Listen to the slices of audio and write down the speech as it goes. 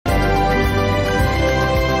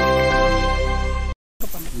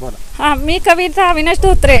मी कविता अविनाश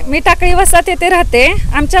धोत्रे, मी टाकळी वसाहत येथे राहते।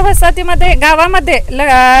 आमच्या वसाहतीमध्ये गावामध्ये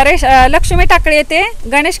लक्ष्मी टाकळी येथे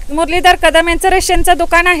गणेश मुरलीधर कदम यांचं रेशनचं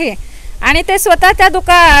दुकान आहे आणि ते स्वतः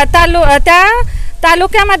त्या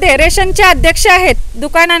तालुक्यामध्ये रेशनचे अध्यक्ष आहेत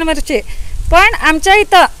दुकानांवरचे। पण आमच्या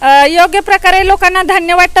इथं योग्य प्रकारे लोकांना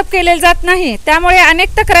धान्य वाटप केले जात नाही, त्यामुळे अनेक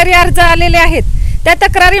तक्रारी अर्ज आलेले आहेत। त्या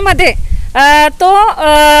तक्रारीमध्ये तो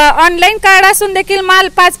ऑनलाईन कार्ड असून देखील माल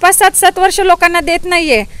 5-5, 7-7 वर्ष लोकांना देत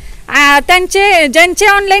नाहीये। ज्यांचे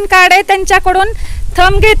ऑनलाईन कार्ड आहे त्यांच्याकडून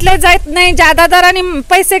थंब घेतले जात नाही, जादा दराने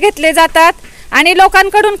पैसे घेतले जातात आणि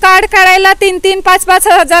लोकांकडून कार्ड काढायला 3-3, 5-5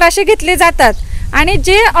 हजार असे घेतले जातात। आणि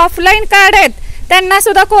जे ऑफलाईन कार्ड आहेत त्यांना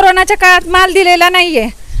सुद्धा कोरोनाच्या काळात माल दिलेला नाहीये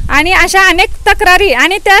आणि अशा अनेक तक्रारी।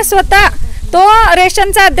 आणि त्या स्वतः तो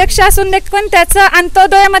रेशनचा अध्यक्ष असून देखील त्याचा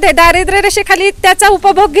अंत्योदयामध्ये दारिद्र्य रेषेखाली त्याचा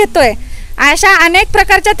उपभोग घेतोय। अशा अनेक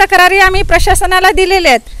प्रकारच्या तक्रारी आम्ही प्रशासनाला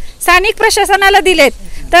दिलेल्या आहेत, स्थानिक प्रशासनाला दिलेत,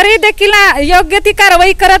 तरी देखील योग्य ती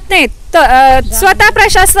कारवाई करत नाहीत। स्वतः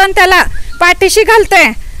प्रशासन त्याला पाठीशी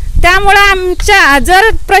घालतंय। त्यामुळे आमच्या जर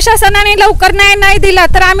प्रशासनाने लवकर न्याय नाही दिला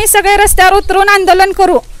तर आम्ही सगळे रस्त्यावर उतरून आंदोलन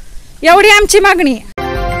करू, एवढी आमची मागणी।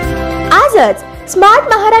 आजच स्मार्ट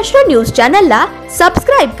महाराष्ट्र न्यूज चॅनलला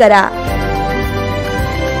सबस्क्राइब करा।